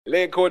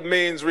Lakewood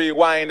means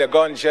rewind, a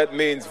gunshot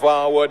means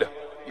forward.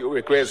 You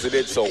requested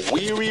it, so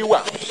we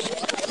rewind.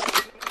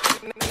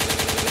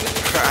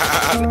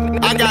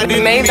 I got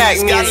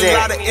enemies, got a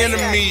lot of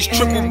enemies.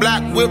 Triple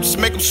black whips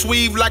make them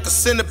sweep like a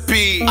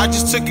centipede. I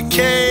just took a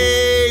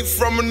cave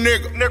from a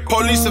nigga.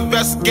 Police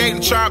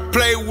investigating, trying to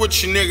play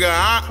with you, nigga,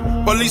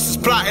 huh? Police is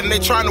plotting, they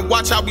trying to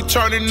watch how we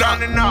turning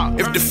up.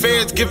 If the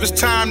feds give us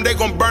time, they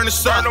gon' burn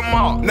us up.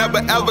 Never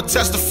ever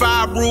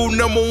testify, rule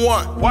number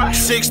 1.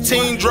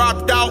 16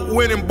 dropped out,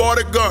 went and bought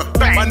a gun.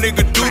 My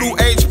nigga Doodle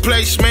H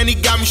place, man, he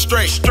got me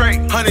straight.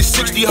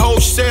 160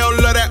 wholesale,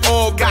 love that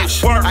all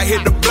bitch. I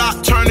hit the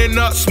block, turning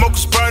up,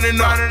 smokers burning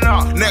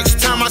up.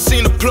 Next time I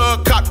seen the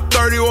plug, cop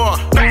 31.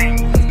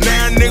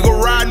 Now a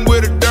nigga riding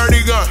with a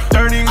dirty gun.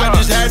 I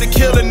just had to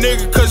kill a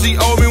nigga cause he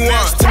owed me one.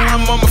 Next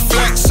time I'ma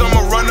flex,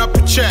 I'ma run up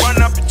a check.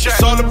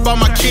 It's all about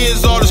my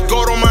kids, all this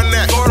gold on my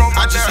neck.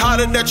 I just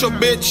hollered at your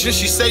bitch and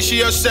she say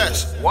she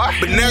obsessed.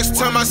 But next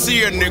time I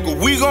see her,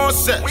 nigga, we gon'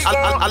 sex.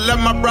 I let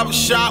my brother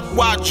shop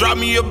while I drop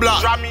me a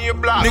block.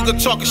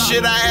 Nigga talking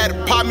shit, I had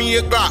to pop me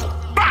a Glock.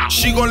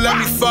 She gon' let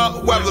me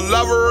fuck whether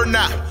love her or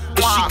not.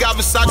 But she got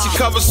Versace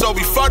covers, so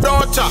we fucked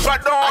on top.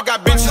 I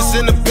got bitches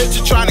in the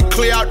picture trying to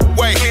clear out the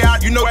way.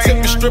 You know,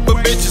 tipping stripper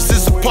bitches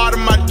is a part of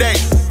my day.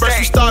 First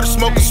we started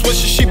smoking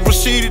swishes, she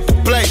proceeded to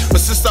play.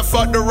 But since I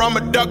fucked her, I'ma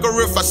duck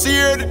her if I see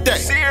her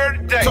today.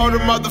 Told the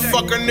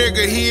motherfucker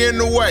nigga he in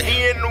the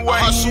way. I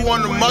hustle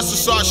on the muscle,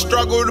 so I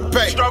struggle to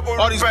pay.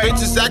 All these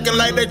bitches acting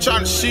like they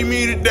trying to see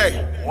me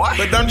today.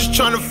 But I'm just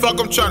trying to fuck,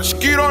 I'm trying to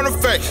skeet on the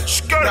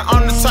face. Now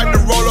I'm the type to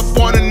roll up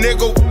on a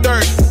nigga with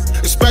 30.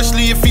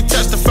 Especially if he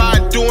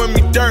testified doing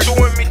me dirt.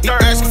 He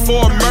asking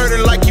for a murder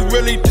like he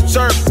really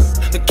deserved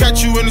it. To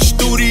catch you in the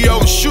studio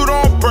and shoot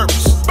on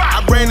purpose.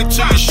 I ran into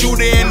your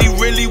shooter and he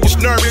really was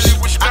nervous.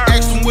 I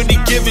asked him what he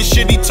giving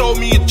shit, he told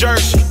me a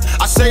jersey.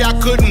 I say I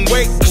couldn't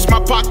wait cause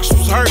my pockets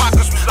was hurt.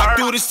 I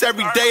do this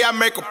every day, I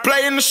make a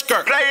play in the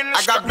skirt.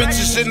 I got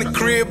bitches in the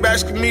crib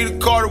asking me to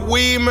call the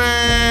weed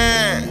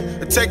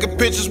man, and taking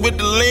pictures with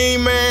the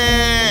lean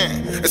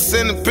man, and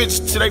sending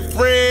pictures to their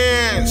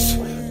friends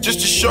just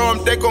to show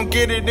them they gon'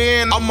 get it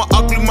in. I'm an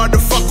ugly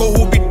motherfucker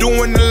who be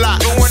doing a lot.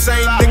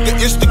 Same nigga,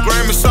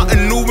 Instagram is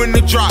something new in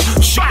the drop.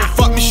 She gon'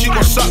 fuck me, she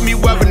gon' suck me,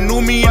 whether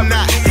knew me or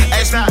not.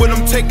 Ask me when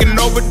I'm taking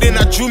over, then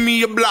I drew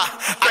me a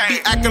block. I be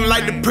acting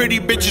like the pretty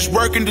bitches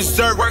working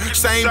dessert.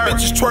 Same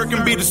bitches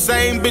twerking, be the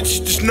same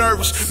bitches just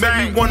nervous.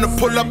 Make me wanna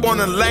pull up on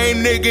a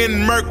lame nigga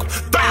and murk him.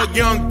 Thug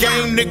young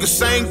gang nigga,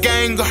 same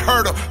gang, a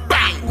hurdle.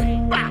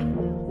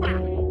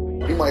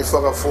 He might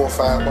fuck up 4 or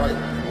 5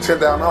 bites.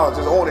 $10,000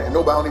 just on it and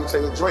nobody don't even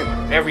take a drink.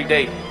 Every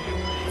day,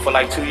 for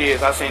like 2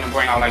 years, I seen him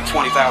bring out like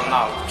 $20,000,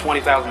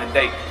 $20,000 a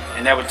day,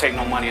 and never take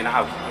no money in the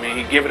house. I mean,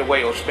 he'd give it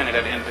away or spend it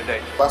at the end of the day.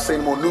 If I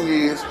seen him on New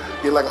Year's,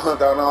 get like $100,000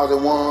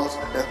 at once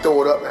and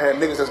throw it up, and had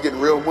niggas that's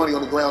getting real money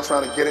on the ground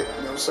trying to get it,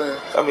 you know what I'm saying?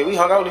 I mean, we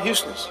hung out in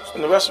Houston's,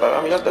 in the restaurant.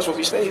 I mean, that's what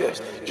we stayed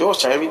at.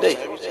 Georgetown every day.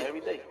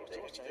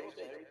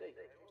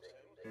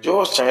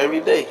 Georgetown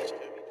every day.